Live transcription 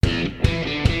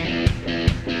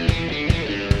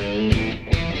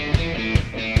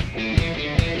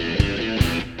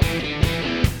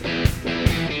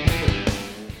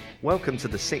Welcome to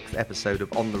the 6th episode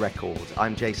of On The Record.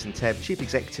 I'm Jason Tebb, Chief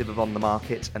Executive of On The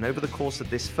Market, and over the course of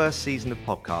this first season of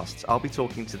podcasts, I'll be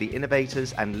talking to the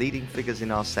innovators and leading figures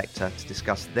in our sector to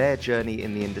discuss their journey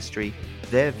in the industry,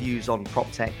 their views on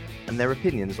PropTech, and their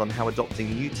opinions on how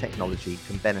adopting new technology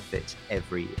can benefit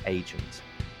every agent.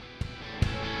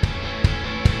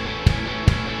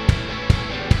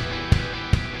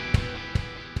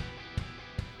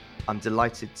 I'm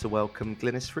delighted to welcome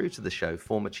Glynis Frew to the show,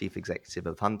 former Chief Executive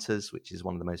of Hunters, which is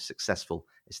one of the most successful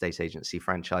estate agency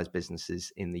franchise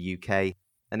businesses in the UK.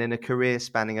 And in a career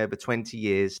spanning over 20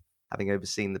 years, having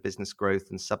overseen the business growth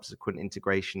and subsequent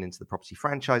integration into the Property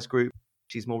Franchise Group,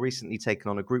 she's more recently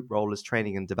taken on a group role as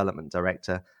Training and Development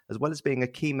Director, as well as being a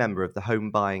key member of the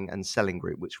Home Buying and Selling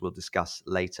Group, which we'll discuss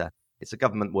later. It's a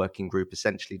government working group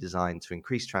essentially designed to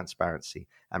increase transparency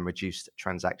and reduce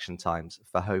transaction times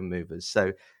for home movers.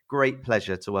 So great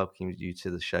pleasure to welcome you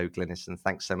to the show, Glynis, and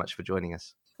thanks so much for joining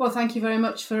us. Well, thank you very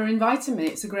much for inviting me.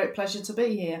 It's a great pleasure to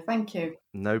be here. Thank you.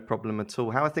 No problem at all.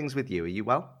 How are things with you? Are you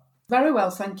well? Very well,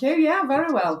 thank you. Yeah,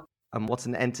 very well. And what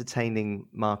an entertaining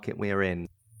market we are in.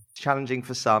 Challenging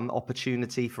for some,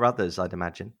 opportunity for others, I'd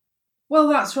imagine. Well,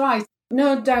 that's right.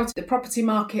 No doubt the property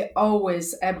market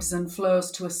always ebbs and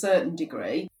flows to a certain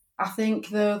degree. I think,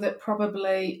 though, that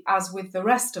probably, as with the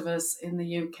rest of us in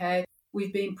the UK,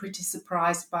 we've been pretty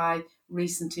surprised by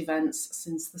recent events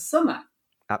since the summer.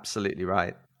 Absolutely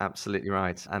right. Absolutely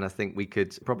right. And I think we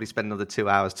could probably spend another 2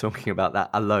 hours talking about that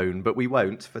alone, but we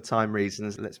won't for time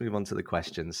reasons. Let's move on to the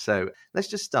questions. So let's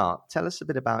just start. Tell us a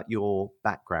bit about your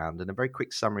background and a very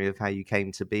quick summary of how you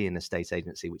came to be an estate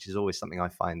agency, which is always something I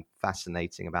find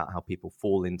fascinating about how people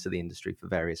fall into the industry for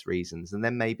various reasons. And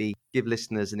then maybe give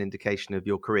listeners an indication of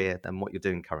your career and what you're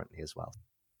doing currently as well.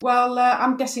 Well,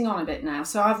 I'm getting on a bit now.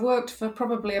 So I've worked for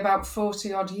probably about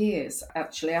 40 odd years,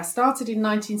 actually. I started in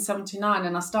 1979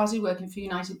 and I started working for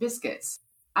United Biscuits.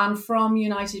 And from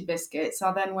United Biscuits,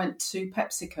 I then went to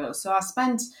PepsiCo. So I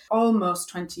spent almost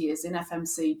 20 years in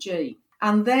FMCG.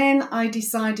 And then I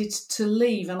decided to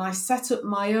leave and I set up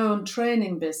my own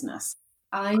training business.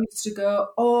 And I used to go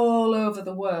all over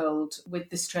the world with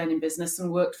this training business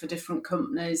and worked for different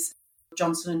companies.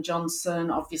 Johnson &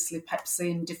 Johnson, obviously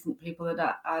Pepsi, and different people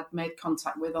that I'd made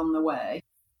contact with on the way.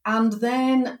 And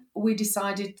then we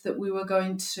decided that we were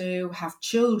going to have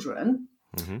children,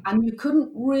 and you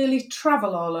couldn't really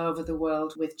travel all over the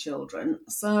world with children.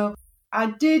 So I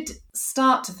did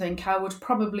start to think I would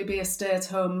probably be a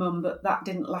stay-at-home mum, but that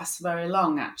didn't last very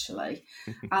long, actually.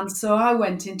 And so I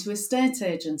went into estate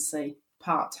agency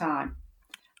part-time.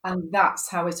 And that's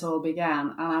how it all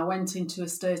began. And I went into a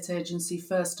estate agency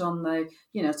first on the,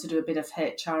 to do a bit of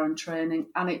HR and training.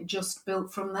 And it just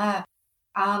built from there.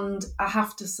 And I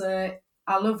have to say,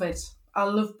 I love it. I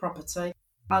love property.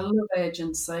 I love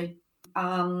agency.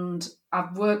 And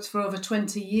I've worked for over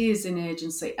 20 years in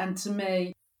agency. And to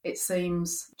me, it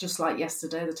seems just like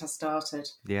yesterday that I started.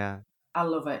 Yeah. I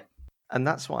love it. And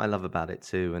that's what I love about it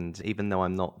too. And even though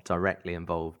I'm not directly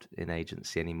involved in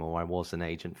agency anymore, I was an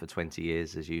agent for 20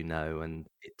 years, as you know, and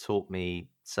it taught me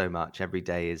so much. Every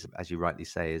day is, as you rightly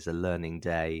say, is a learning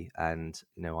day. And,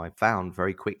 I found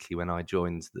very quickly when I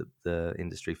joined the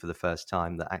industry for the first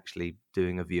time that actually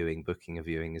doing a viewing, booking a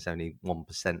viewing is only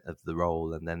 1% of the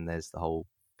role. And then there's the whole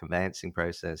conveyancing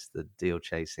process, the deal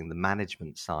chasing, the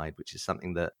management side, which is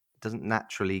something that doesn't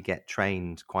naturally get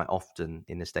trained quite often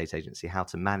in estate agency, how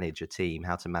to manage a team,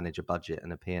 how to manage a budget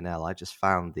and a P&L. I just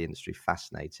found the industry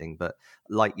fascinating. But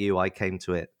like you, I came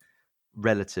to it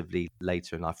relatively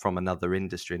later in life from another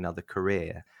industry, another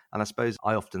career. And I suppose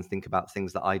I often think about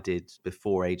things that I did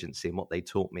before agency and what they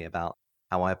taught me about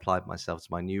how I applied myself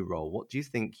to my new role. What do you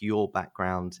think your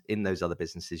background in those other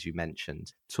businesses you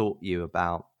mentioned taught you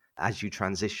about as you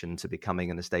transitioned to becoming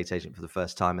an estate agent for the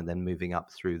first time and then moving up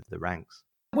through the ranks?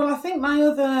 Well, I think my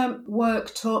other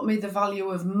work taught me the value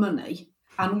of money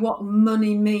and what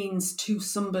money means to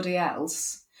somebody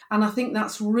else. And I think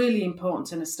that's really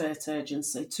important in a estate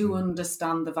agency, to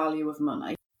understand the value of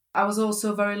money. I was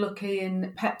also very lucky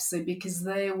in Pepsi because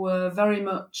they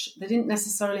didn't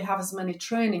necessarily have as many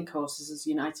training courses as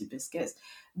United Biscuits,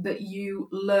 that you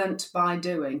learnt by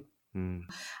doing.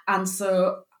 And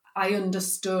so I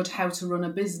understood how to run a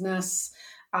business.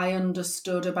 I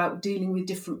understood about dealing with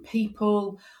different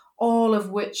people, all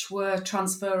of which were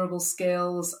transferable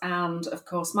skills, and of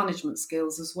course management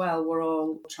skills as well were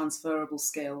all transferable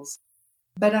skills.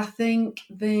 But I think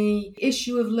the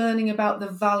issue of learning about the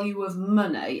value of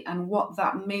money and what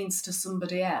that means to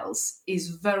somebody else is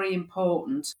very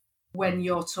important when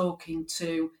you're talking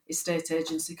to estate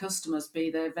agency customers,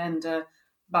 be they vendor,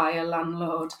 buyer,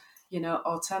 landlord,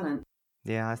 or tenant.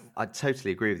 Yeah, I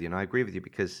totally agree with you. And I agree with you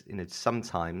because,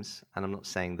 sometimes, and I'm not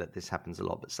saying that this happens a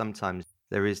lot, but sometimes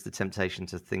there is the temptation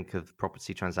to think of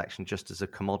property transaction just as a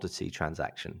commodity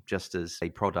transaction, just as a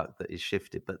product that is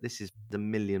shifted. But this is a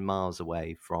million miles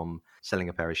away from selling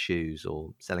a pair of shoes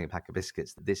or selling a pack of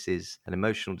biscuits. This is an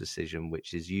emotional decision,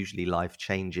 which is usually life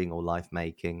changing or life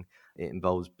making. It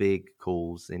involves big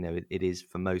calls. It is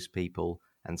for most people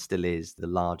and still is the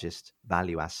largest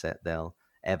value asset they'll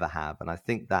ever have. And I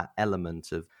think that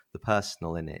element of the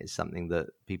personal in it is something that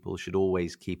people should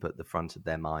always keep at the front of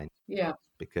their mind, Yeah.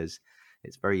 because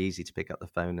it's very easy to pick up the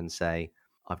phone and say,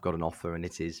 I've got an offer and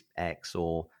it is X,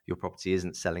 or your property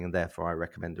isn't selling and therefore I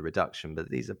recommend a reduction. But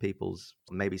these are people's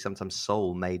maybe sometimes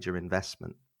sole major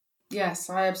investment. Yes,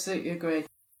 I absolutely agree.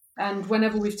 And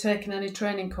whenever we've taken any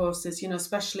training courses,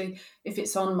 especially if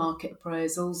it's on market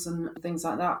appraisals and things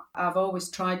like that, I've always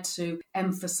tried to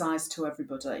emphasize to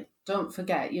everybody, don't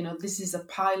forget, this is a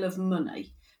pile of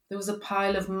money. There was a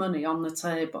pile of money on the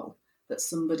table that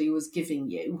somebody was giving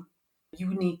you.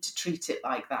 You need to treat it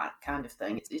like that kind of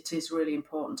thing. It is really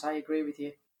important. I agree with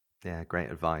you. Yeah,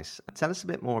 great advice. Tell us a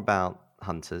bit more about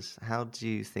Hunters. How do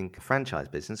you think a franchise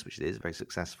business, which it is very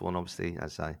successful, and obviously,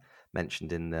 as I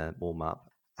mentioned in the warm up,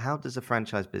 how does a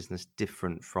franchise business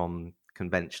different from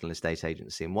conventional estate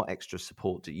agency, and what extra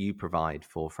support do you provide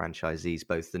for franchisees,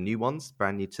 both the new ones,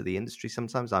 brand new to the industry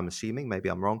sometimes, I'm assuming, maybe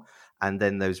I'm wrong, and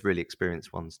then those really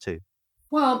experienced ones too?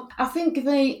 Well, I think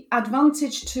the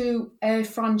advantage to a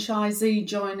franchisee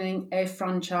joining a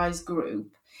franchise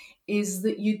group is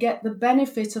that you get the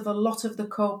benefit of a lot of the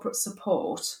corporate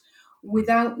support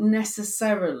without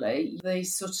necessarily the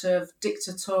sort of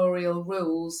dictatorial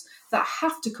rules that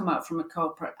have to come out from a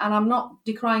corporate. And I'm not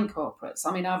decrying corporates.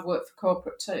 I mean, I've worked for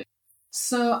corporate too.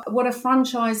 So, what a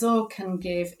franchisor can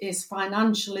give is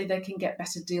financially, they can get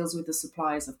better deals with the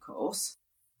suppliers, of course,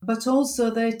 but also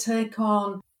they take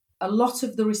on a lot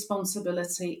of the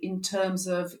responsibility in terms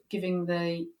of giving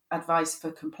the advice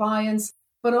for compliance,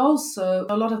 but also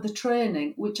a lot of the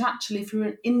training, which actually, if you're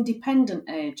an independent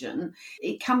agent,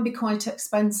 it can be quite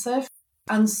expensive.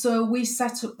 And so we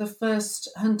set up the first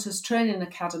Hunters Training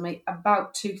Academy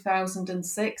about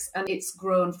 2006, and it's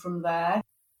grown from there.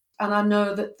 And I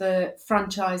know that the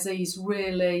franchisees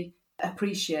really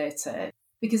appreciate it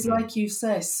because, Mm. like you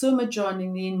say, some are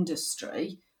joining the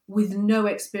industry with no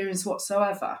experience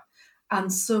whatsoever,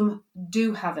 and some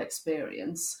do have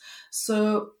experience.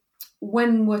 So,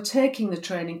 when we're taking the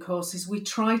training courses, we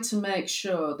try to make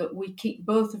sure that we keep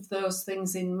both of those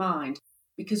things in mind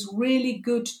because really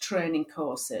good training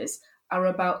courses are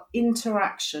about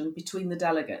interaction between the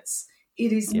delegates.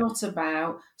 It is Yeah. not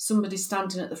about somebody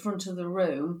standing at the front of the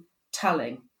room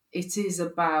telling. It is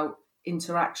about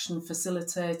interaction,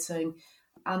 facilitating,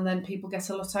 and then people get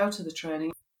a lot out of the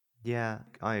training. Yeah,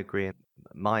 I agree.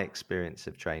 My experience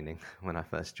of training when I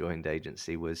first joined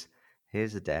agency was,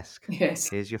 here's a desk, Yes,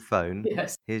 here's your phone,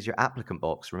 yes, here's your applicant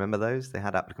box. Remember those? They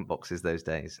had applicant boxes those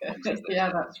days.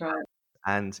 yeah, that's right.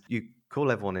 And you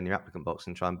call everyone in your applicant box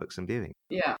and try and book some viewing.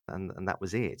 Yeah, And that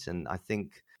was it. And I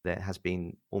think there has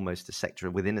been almost a sector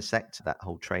within a sector, that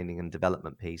whole training and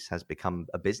development piece has become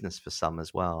a business for some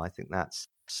as well. I think that's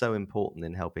so important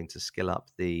in helping to skill up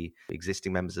the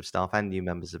existing members of staff and new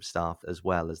members of staff as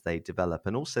well as they develop.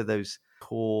 And also those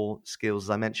core skills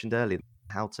I mentioned earlier,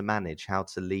 how to manage, how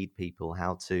to lead people,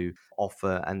 how to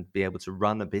offer and be able to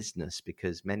run a business.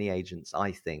 Because many agents,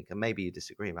 I think, and maybe you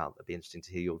disagree about, it'd be interesting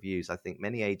to hear your views. I think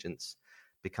many agents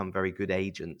become very good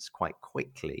agents quite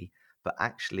quickly, but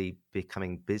actually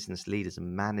becoming business leaders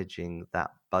and managing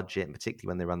that budget, and particularly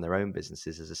when they run their own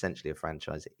businesses as essentially a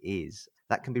franchise is,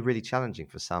 that can be really challenging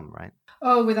for some, right?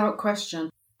 oh, without question.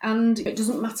 And it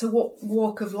doesn't matter what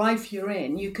walk of life you're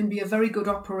in, you can be a very good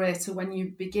operator when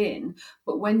you begin,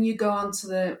 but when you go on to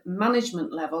the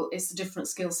management level, it's a different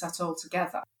skill set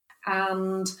altogether.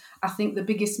 And I think the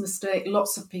biggest mistake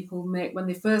lots of people make when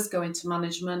they first go into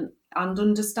management, and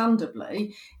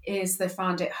understandably, is they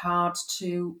find it hard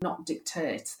to not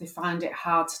dictate. They find it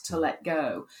hard to let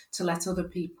go, to let other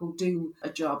people do a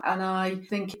job. And I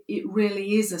think it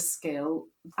really is a skill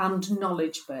and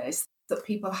knowledge base that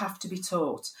people have to be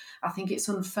taught. I think it's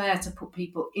unfair to put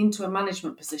people into a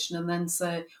management position and then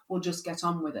say, well, just get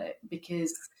on with it,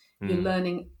 because you're Mm.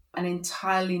 learning an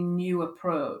entirely new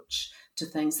approach to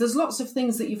things. There's lots of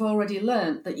things that you've already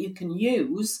learned that you can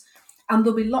use, and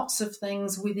there'll be lots of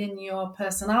things within your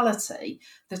personality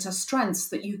that are strengths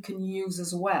that you can use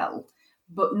as well.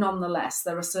 But nonetheless,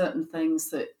 there are certain things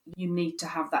that you need to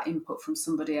have that input from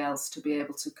somebody else to be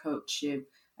able to coach you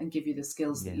and give you the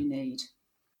skills that Yeah. you need.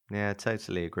 Yeah,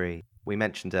 totally agree. We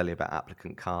mentioned earlier about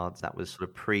applicant cards. That was sort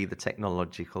of pre the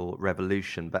technological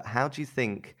revolution. But how do you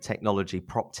think technology,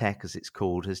 prop tech as it's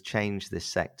called, has changed this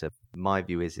sector? My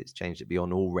view is it's changed it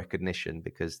beyond all recognition,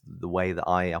 because the way that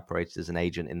I operated as an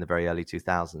agent in the very early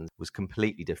 2000s was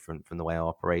completely different from the way I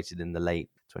operated in the late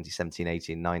 2017,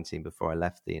 18, 19 before I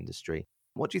left the industry.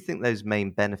 What do you think those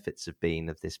main benefits have been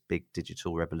of this big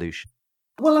digital revolution?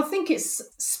 Well, I think it's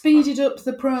speeded up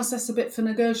the process a bit for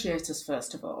negotiators,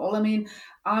 first of all. I mean,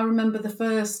 I remember the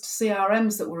first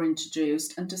CRMs that were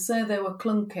introduced, and to say they were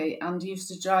clunky and used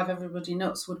to drive everybody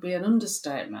nuts would be an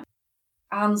understatement.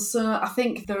 And so I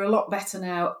think they're a lot better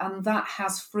now, and that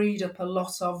has freed up a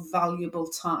lot of valuable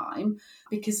time,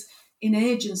 because in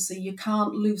agency, you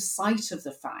can't lose sight of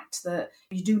the fact that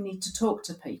you do need to talk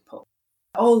to people.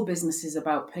 All business is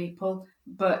about people,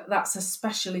 but that's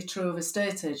especially true of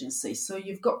estate agencies. So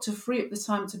you've got to free up the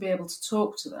time to be able to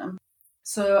talk to them.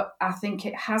 So I think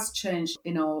it has changed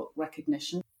in all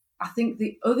recognition. I think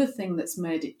the other thing that's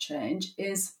made it change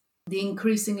is the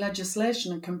increasing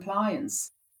legislation and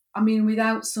compliance. I mean,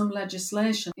 without some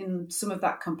legislation in some of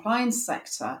that compliance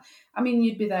sector, I mean,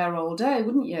 you'd be there all day,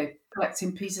 wouldn't you?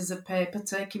 Collecting pieces of paper,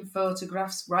 taking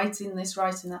photographs, writing this,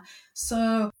 writing that.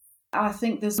 So I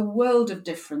think there's a world of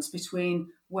difference between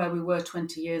where we were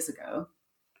 20 years ago.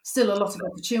 Still a lot of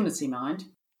opportunity, mind.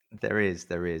 There is.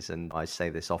 And I say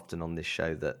this often on this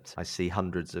show that I see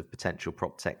hundreds of potential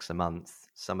prop techs a month.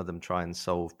 Some of them try and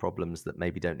solve problems that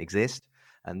maybe don't exist.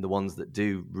 And the ones that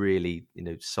do really,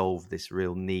 solve this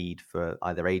real need for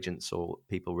either agents or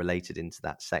people related into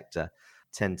that sector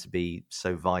tend to be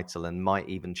so vital and might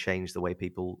even change the way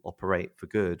people operate for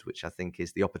good, which I think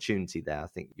is the opportunity there. I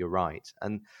think you're right.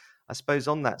 And I suppose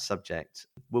on that subject,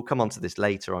 we'll come on to this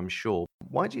later, I'm sure.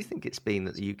 Why do you think it's been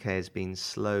that the UK has been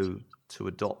slow to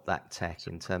adopt that tech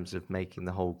in terms of making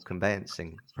the whole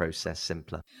conveyancing process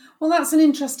simpler? Well, that's an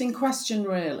interesting question,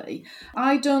 really.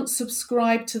 I don't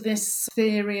subscribe to this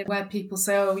theory where people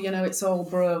say, oh, it's all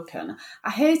broken. I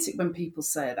hate it when people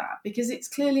say that, because it's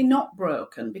clearly not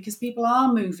broken, because people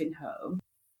are moving home.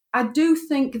 I do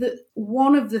think that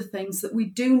one of the things that we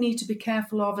do need to be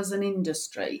careful of as an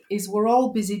industry is we're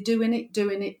all busy doing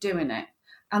it.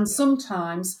 And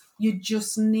sometimes you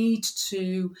just need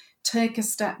to take a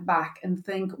step back and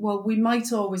think, well, we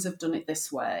might always have done it this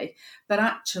way, but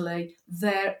actually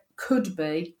there could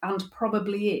be and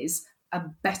probably is a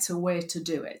better way to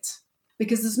do it.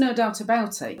 Because there's no doubt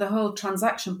about it, the whole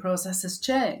transaction process has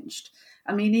changed.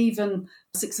 I mean, even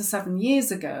 6 or 7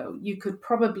 years ago, you could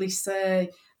probably say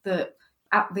that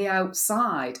at the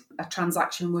outside, a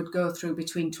transaction would go through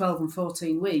between 12 and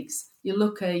 14 weeks. You're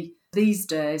lucky these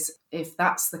days if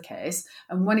that's the case.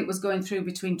 And when it was going through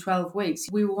between 12 weeks,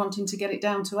 we were wanting to get it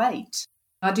down to 8.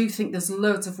 I do think there's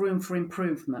loads of room for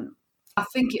improvement. I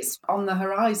think it's on the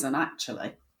horizon,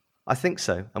 actually. I think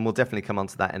so. And we'll definitely come on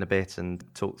to that in a bit and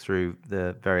talk through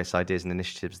the various ideas and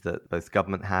initiatives that both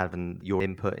government have and your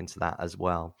input into that as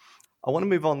well. I want to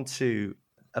move on to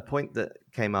a point that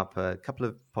came up a couple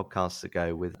of podcasts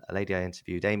ago with a lady I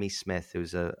interviewed, Amy Smith,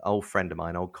 who's an old friend of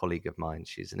mine, old colleague of mine.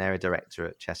 She's an area director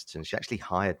at Chesterton. She actually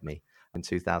hired me in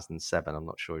 2007. I'm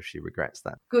not sure if she regrets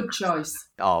that. Good choice.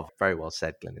 Oh, very well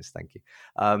said, Glynis. Thank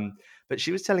you. But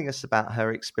she was telling us about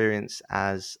her experience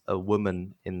as a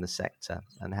woman in the sector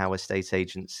and how estate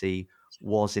agency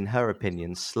was, in her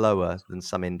opinion, slower than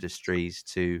some industries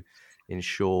to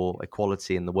ensure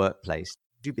equality in the workplace.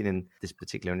 You've been in this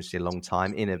particular industry a long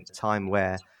time, in a time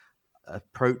where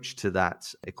approach to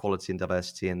that equality and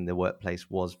diversity in the workplace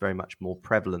was very much more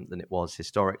prevalent than it was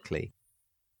historically.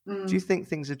 Do you think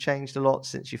things have changed a lot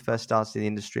since you first started in the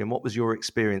industry? And what was your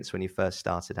experience when you first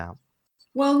started out?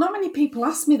 Well, not many people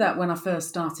asked me that when I first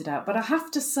started out, but I have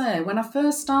to say, when I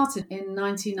first started in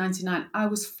 1999, I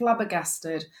was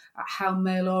flabbergasted at how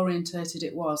male-orientated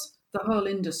it was, the whole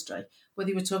industry, whether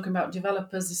you were talking about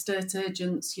developers, estate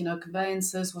agents,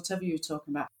 conveyancers, whatever you were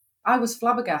talking about. I was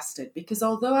flabbergasted because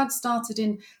although I'd started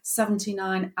in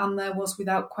 79 and there was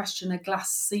without question a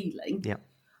glass ceiling,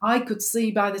 I could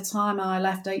see by the time I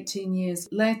left 18 years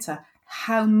later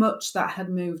how much that had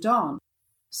moved on.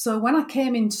 So when I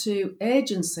came into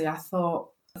agency, I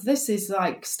thought, this is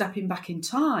like stepping back in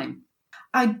time.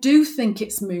 I do think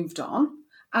it's moved on.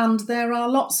 And there are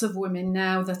lots of women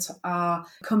now that are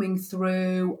coming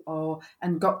through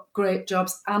and got great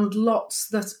jobs, and lots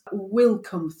that will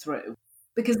come through.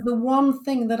 Because the one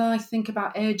thing that I think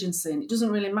about agency, and it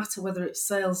doesn't really matter whether it's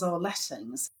sales or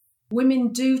lettings, women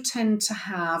do tend to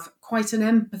have quite an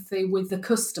empathy with the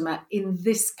customer in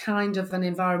this kind of an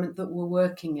environment that we're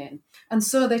working in. And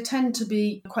so they tend to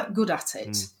be quite good at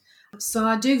it. So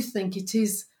I do think it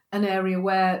is an area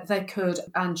where they could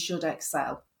and should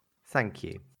excel. Thank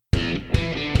you.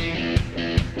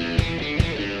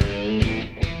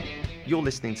 You're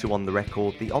listening to On The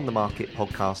Record, the On The Market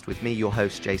podcast with me, your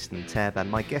host, Jason Tebb, and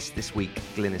my guest this week,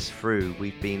 Glynis Frew.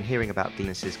 We've been hearing about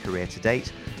Glynis's career to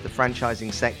date, the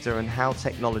franchising sector, and how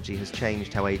technology has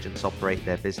changed how agents operate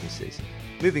their businesses.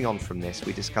 Moving on from this,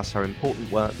 we discuss her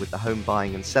important work with the Home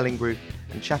Buying and Selling Group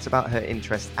and chat about her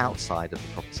interests outside of the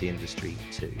property industry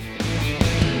too.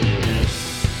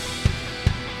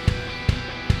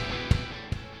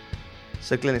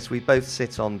 So Glynis, we both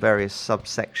sit on various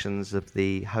subsections of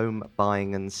the Home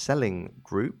Buying and Selling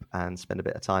Group and spend a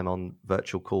bit of time on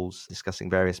virtual calls discussing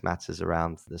various matters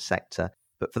around the sector.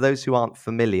 But for those who aren't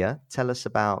familiar, tell us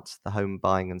about the Home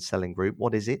Buying and Selling Group.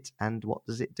 What is it and what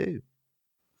does it do?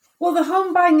 Well, the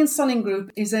Home Buying and Selling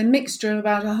Group is a mixture of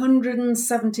about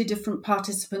 170 different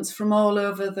participants from all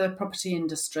over the property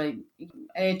industry,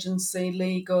 agency,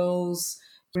 legals,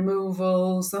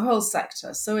 removals, the whole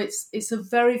sector. So it's a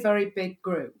very, very big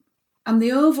group. And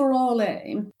the overall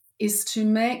aim is to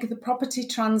make the property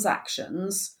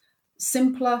transactions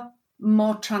simpler,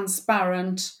 more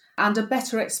transparent, and a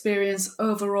better experience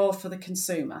overall for the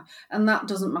consumer. And that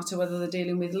doesn't matter whether they're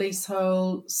dealing with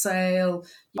leasehold, sale,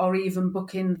 or even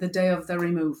booking the day of the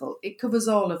removal. It covers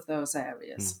all of those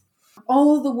areas.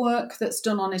 All the work that's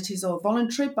done on it is all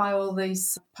voluntary by all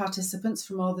these participants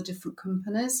from all the different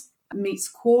companies. It meets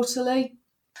quarterly,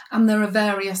 and there are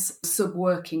various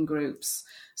sub-working groups.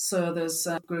 So there's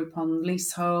a group on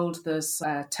leasehold, there's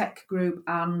a tech group,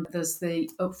 and there's the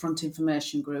upfront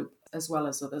information group, as well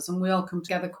as others. And we all come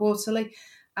together quarterly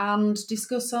and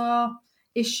discuss our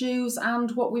issues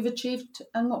and what we've achieved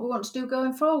and what we want to do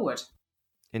going forward.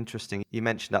 Interesting. You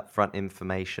mentioned upfront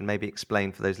information. Maybe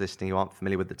explain for those listening who aren't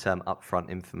familiar with the term upfront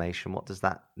information. What does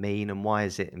that mean and why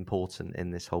is it important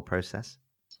in this whole process?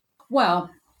 Well,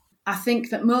 I think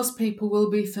that most people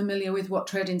will be familiar with what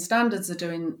trading standards are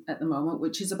doing at the moment,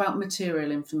 which is about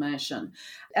material information.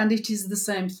 And it is the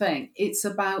same thing. It's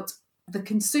about the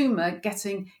consumer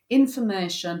getting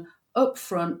information up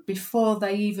front before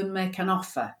they even make an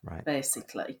offer,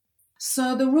 basically.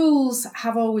 So the rules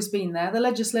have always been there. The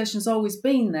legislation's always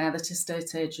been there that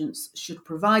estate agents should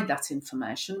provide that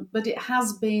information, but it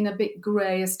has been a bit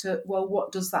grey as to, well,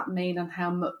 what does that mean and how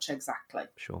much exactly?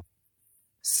 Sure.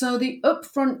 So the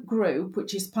Upfront Group,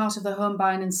 which is part of the Home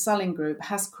Buying and Selling Group,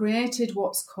 has created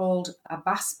what's called a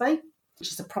BASPE,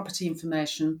 which is a property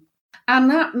information. And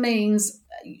that means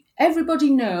everybody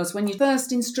knows when you're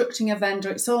first instructing a vendor,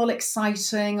 it's all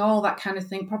exciting, all that kind of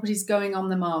thing, property's going on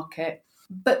the market.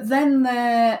 But then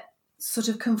they're sort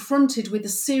of confronted with a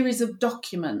series of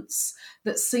documents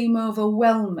that seem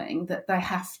overwhelming that they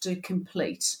have to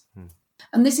complete.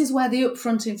 And this is where the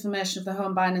upfront information of the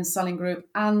Home Buying and Selling Group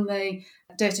and the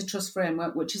Data Trust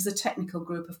Framework, which is the technical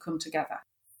group, have come together.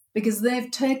 Because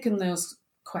they've taken those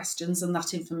questions and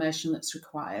that information that's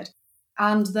required,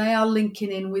 and they are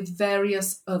linking in with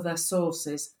various other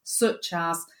sources, such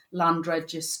as land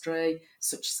registry,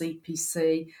 such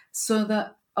CPC, so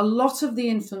that a lot of the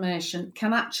information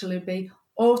can actually be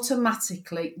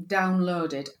automatically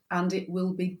downloaded and it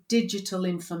will be digital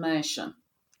information.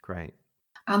 Great.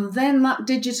 And then that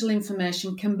digital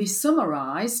information can be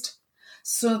summarised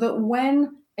so that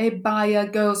when a buyer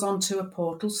goes onto a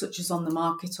portal, such as On The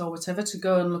Market or whatever, to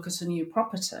go and look at a new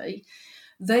property,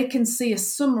 they can see a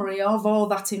summary of all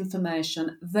that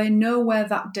information. They know where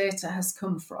that data has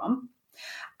come from.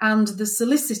 And the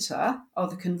solicitor or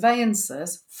the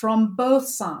conveyancers from both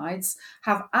sides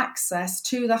have access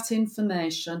to that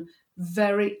information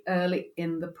very early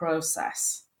in the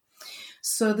process.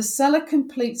 So the seller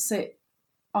completes it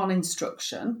on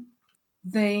instruction.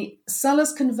 The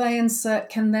seller's conveyancer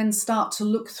can then start to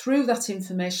look through that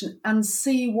information and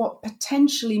see what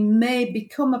potentially may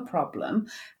become a problem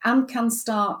and can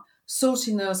start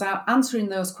sorting those out, answering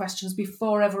those questions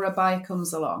before ever a buyer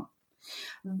comes along.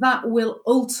 That will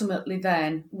ultimately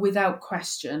then, without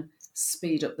question,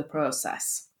 speed up the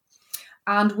process.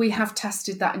 And we have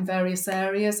tested that in various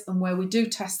areas, and where we do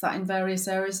test that in various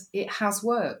areas, it has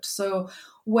worked. So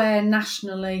where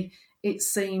nationally it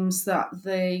seems that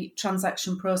the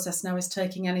transaction process now is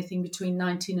taking anything between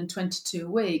 19 and 22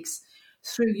 weeks,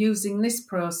 through using this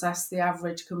process, the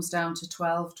average comes down to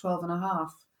 12 and a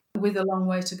half, with a long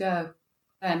way to go.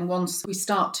 And once we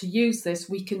start to use this,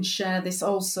 we can share this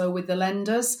also with the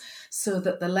lenders so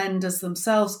that the lenders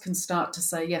themselves can start to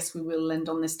say, yes, we will lend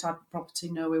on this type of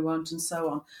property, no, we won't, and so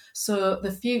on. So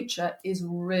the future is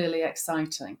really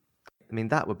exciting. I mean,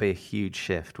 that would be a huge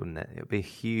shift, wouldn't it? It would be a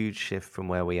huge shift from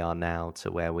where we are now to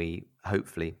where we,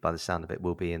 hopefully, by the sound of it,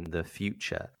 will be in the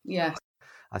future. Yes.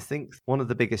 I think one of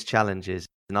the biggest challenges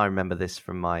And I remember this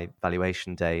from my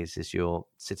valuation days, is you're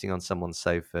sitting on someone's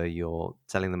sofa, you're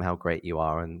telling them how great you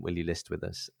are and will you list with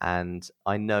us? And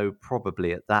I know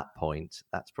probably at that point,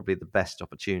 that's probably the best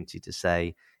opportunity to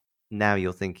say, now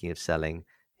you're thinking of selling,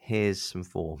 here's some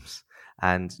forms.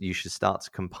 And you should start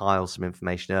to compile some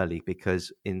information early,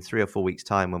 because in 3 or 4 weeks'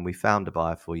 time, when we found a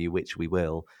buyer for you, which we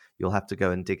will, you'll have to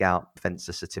go and dig out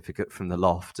fencer certificate from the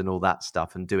loft and all that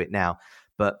stuff and do it now.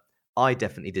 But I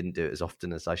definitely didn't do it as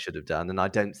often as I should have done. And I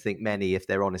don't think many, if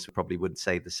they're honest, probably would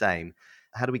say the same.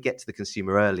 How do we get to the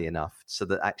consumer early enough so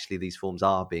that actually these forms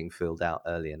are being filled out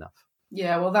early enough?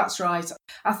 Yeah, well, that's right.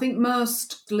 I think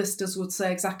most listers would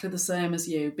say exactly the same as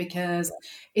you, because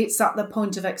it's at the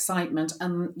point of excitement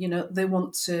and, they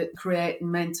want to create and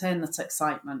maintain that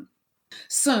excitement.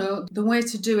 So the way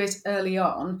to do it early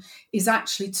on is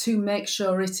actually to make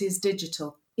sure it is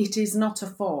digital. It is not a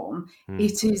form,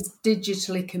 it is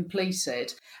digitally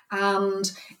completed.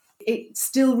 And it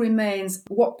still remains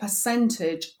what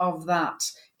percentage of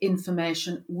that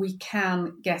information we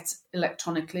can get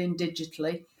electronically and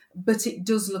digitally. But it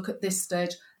does look at this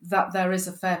stage that there is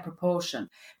a fair proportion.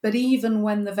 But even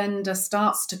when the vendor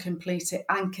starts to complete it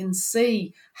and can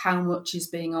see how much is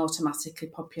being automatically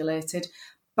populated,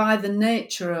 by the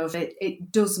nature of it,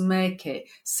 it does make it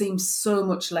seem so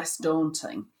much less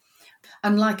daunting.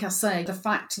 And like I say, the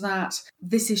fact that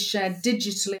this is shared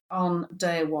digitally on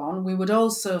day one, we would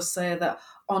also say that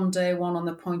on day one, on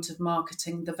the point of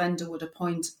marketing, the vendor would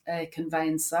appoint a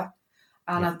conveyancer.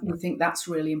 And we think that's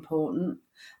really important.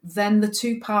 Then the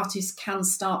two parties can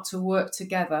start to work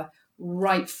together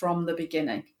right from the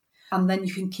beginning. And then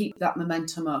you can keep that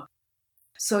momentum up.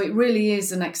 So it really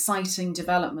is an exciting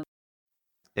development.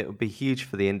 It would be huge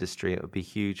for the industry. It would be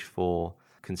huge for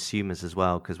consumers as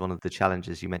well, because one of the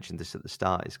challenges, you mentioned this at the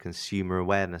start, is consumer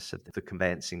awareness of the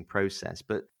conveyancing process.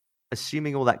 But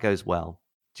assuming all that goes well,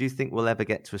 do you think we'll ever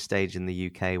get to a stage in the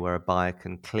UK where a buyer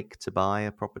can click to buy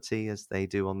a property as they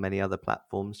do on many other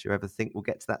platforms? Do you ever think we'll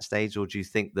get to that stage, or do you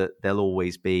think that there'll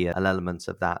always be an element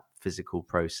of that physical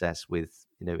process with,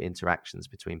 interactions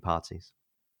between parties?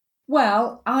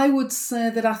 Well, I would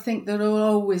say that I think there will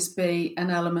always be an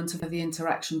element of the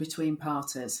interaction between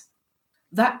parties.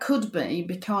 That could be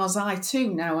because I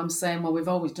too now am saying, well, we've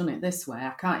always done it this way. I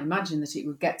can't imagine that it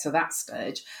would get to that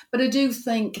stage. But I do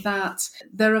think that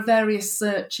there are various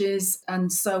searches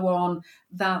and so on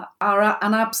that are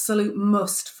an absolute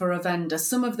must for a vendor.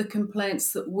 Some of the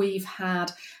complaints that we've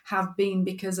had have been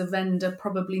because a vendor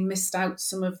probably missed out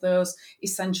some of those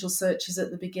essential searches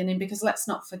at the beginning, because let's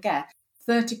not forget,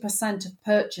 30% of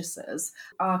purchasers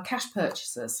are cash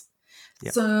purchasers.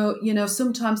 Yep. So,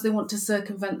 sometimes they want to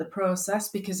circumvent the process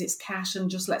because it's cash and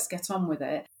just let's get on with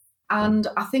it. And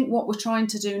I think what we're trying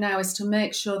to do now is to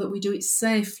make sure that we do it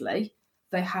safely.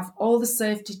 They have all the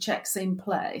safety checks in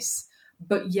place,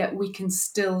 but yet we can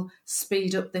still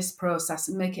speed up this process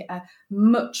and make it a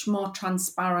much more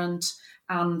transparent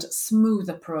and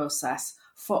smoother process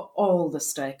for all the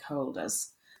stakeholders.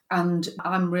 And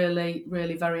I'm really,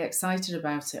 really very excited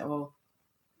about it all.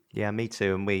 Yeah, me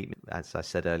too. And we, as I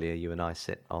said earlier, you and I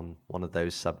sit on one of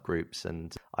those subgroups,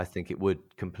 and I think it would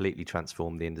completely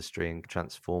transform the industry and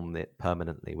transform it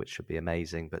permanently, which would be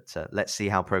amazing. But let's see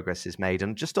how progress is made.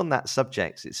 And just on that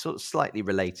subject, it's sort of slightly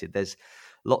related. There's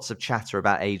lots of chatter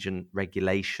about agent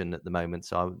regulation at the moment.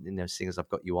 So, seeing as I've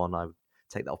got you on, I would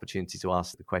take the opportunity to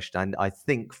ask the question. And I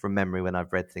think from memory, when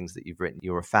I've read things that you've written,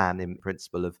 you're a fan in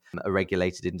principle of a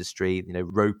regulated industry.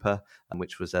 ROPA,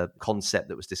 which was a concept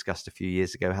that was discussed a few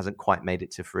years ago, hasn't quite made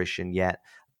it to fruition yet.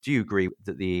 Do you agree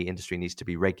that the industry needs to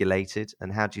be regulated?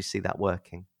 And how do you see that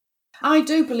working? I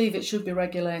do believe it should be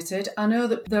regulated. I know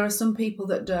that there are some people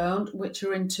that don't, which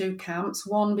are in two camps.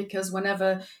 One, because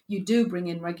whenever you do bring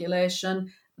in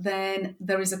regulation, then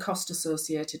there is a cost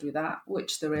associated with that,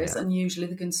 which there is, and usually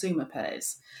the consumer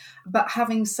pays. But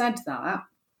having said that,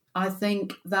 I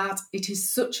think that it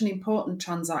is such an important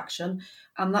transaction,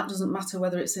 and that doesn't matter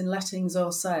whether it's in lettings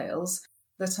or sales,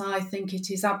 that I think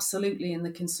it is absolutely in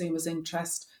the consumer's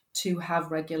interest to have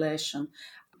regulation.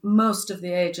 Most of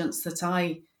the agents that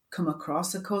I come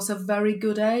across, of course, are very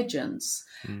good agents,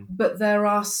 but there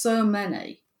are so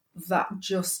many that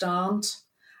just aren't.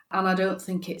 And I don't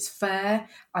think it's fair.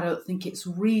 I don't think it's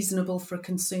reasonable for a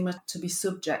consumer to be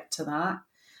subject to that.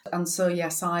 And so,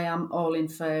 yes, I am all in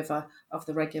favour of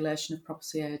the regulation of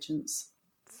property agents.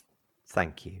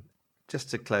 Thank you.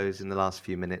 Just to close in the last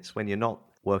few minutes, when you're not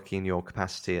working in your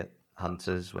capacity at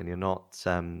Hunters, when you're not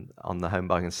on the home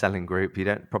buying and selling group, you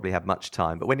don't probably have much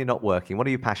time. But when you're not working, what are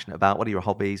you passionate about? What are your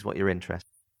hobbies? What are your interests?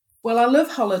 Well, I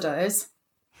love holidays.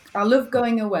 I love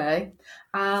going away,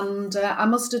 and I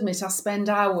must admit I spend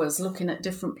hours looking at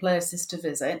different places to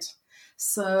visit.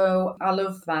 So I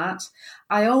love that.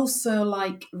 I also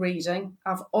like reading.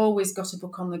 I've always got a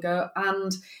book on the go,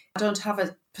 and I don't have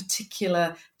a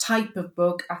particular type of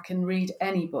book. I can read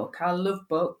any book. I love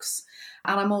books.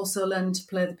 And I'm also learning to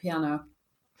play the piano.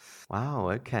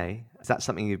 Wow, okay. Is that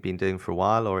something you've been doing for a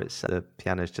while, or it's the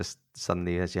piano's just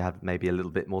suddenly as you have maybe a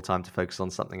little bit more time to focus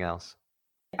on something else?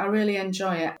 I really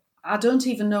enjoy it. I don't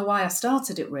even know why I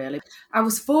started it, really. I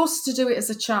was forced to do it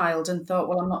as a child and thought,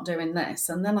 well, I'm not doing this.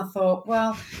 And then I thought,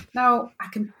 well, now I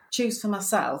can choose for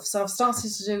myself. So I've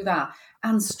started to do that.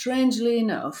 And strangely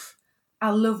enough, I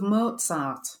love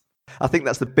Mozart. I think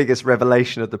that's the biggest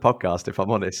revelation of the podcast, if I'm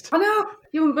honest. I know,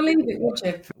 you wouldn't believe it, would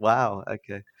you? Wow,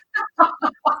 okay.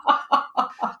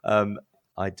 Um,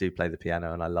 I do play the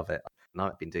piano and I love it. And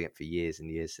I've been doing it for years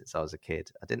and years since I was a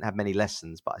kid. I didn't have many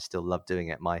lessons, but I still love doing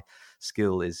it. My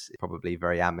skill is probably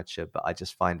very amateur, but I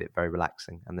just find it very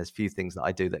relaxing. And there's few things that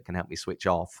I do that can help me switch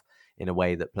off in a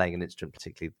way that playing an instrument,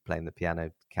 particularly playing the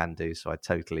piano, can do. So I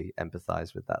totally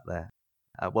empathize with that there.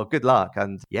 Well, good luck.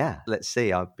 And yeah, let's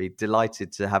see. I'd be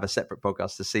delighted to have a separate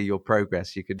podcast to see your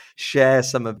progress. You could share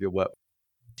some of your work.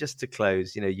 Just to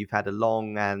close, you've had a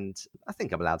long and I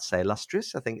think I'm allowed to say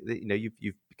illustrious. I think that,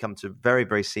 you've become to a very,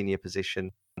 very senior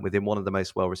position within one of the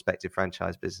most well-respected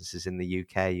franchise businesses in the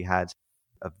UK. You had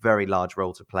a very large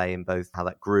role to play in both how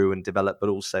that grew and developed, but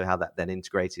also how that then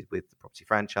integrated with the property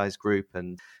franchise group.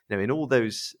 And, in all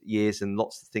those years and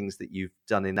lots of things that you've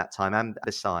done in that time and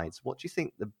besides, what do you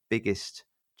think the biggest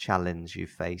challenge you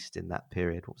faced in that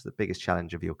period? What was the biggest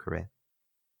challenge of your career?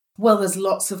 Well, there's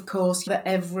lots, of course, that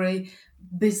every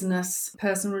business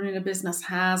person running a business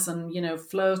has, and,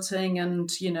 floating and,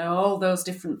 all those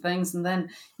different things. And then,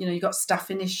 you've got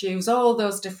staffing issues, all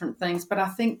those different things. But I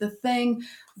think the thing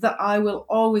that I will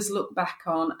always look back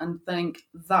on and think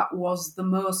that was the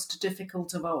most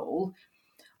difficult of all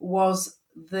was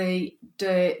the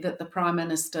day that the Prime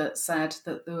Minister said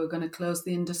that they were going to close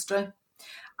the industry.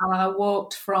 And I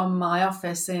walked from my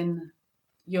office in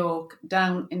York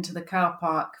down into the car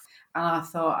park, and I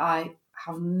thought, I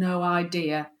have no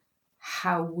idea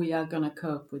how we are going to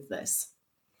cope with this.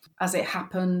 As it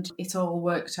happened, it all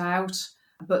worked out,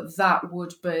 but that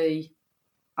would be,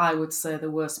 I would say, the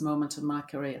worst moment of my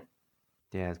career.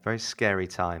 Yeah, it's a very scary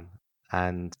time.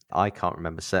 And I can't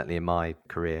remember, certainly in my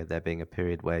career, there being a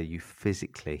period where you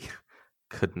physically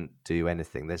couldn't do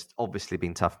anything. There's obviously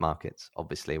been tough markets.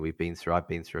 Obviously, I've been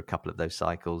through a couple of those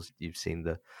cycles. You've seen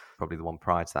probably the one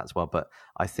prior to that as well. But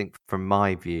I think from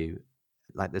my view,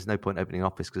 like there's no point opening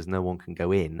office because no one can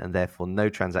go in and therefore no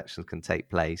transactions can take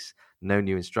place. No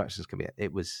new instructions can be.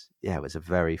 It was a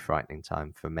very frightening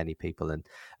time for many people. And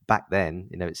back then,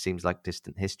 it seems like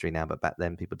distant history now, but back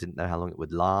then people didn't know how long it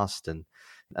would last. And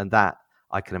that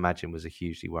I can imagine was a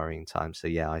hugely worrying time. So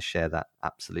yeah, I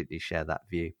absolutely share that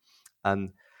view.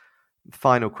 And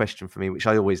final question for me, which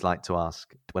I always like to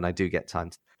ask when I do get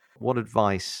time, what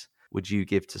advice would you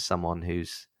give to someone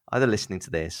who's either listening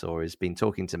to this or has been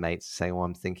talking to mates saying,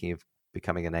 I'm thinking of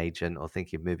becoming an agent or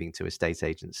thinking of moving to a estate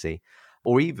agency,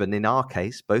 or even in our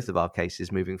case, both of our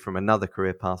cases, moving from another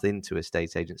career path into a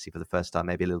estate agency for the first time,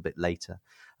 maybe a little bit later.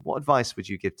 What advice would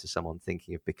you give to someone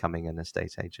thinking of becoming an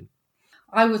estate agent?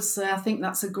 I would say I think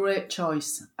that's a great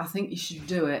choice. I think you should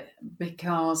do it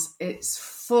because it's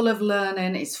full of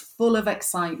learning, it's full of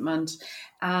excitement.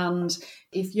 And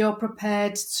if you're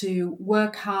prepared to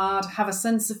work hard, have a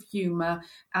sense of humour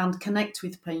and connect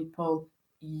with people,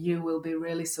 you will be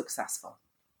really successful.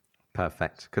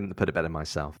 Perfect. Couldn't put it better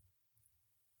myself.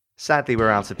 Sadly, we're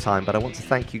out of time, but I want to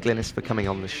thank you, Glynis, for coming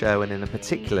on the show, and in a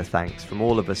particular thanks from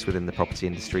all of us within the property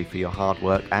industry for your hard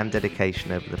work and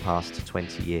dedication over the past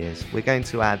 20 years. We're going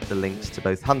to add the links to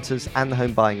both Hunters and the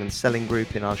Home Buying and Selling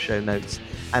Group in our show notes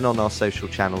and on our social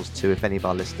channels too, if any of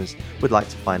our listeners would like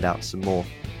to find out some more.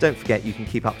 Don't forget, you can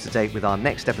keep up to date with our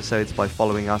next episodes by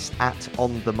following us at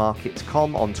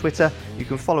OnTheMarket.com on Twitter. You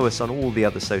can follow us on all the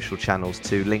other social channels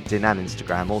too, LinkedIn and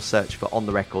Instagram, or search for On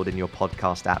The Record in your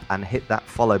podcast app and hit that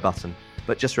follow button.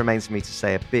 But just remains for me to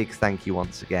say a big thank you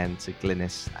once again to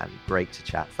Glynis, and great to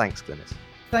chat. Thanks, Glynis.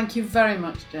 Thank you very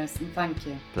much, Jason. Thank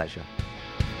you. Pleasure.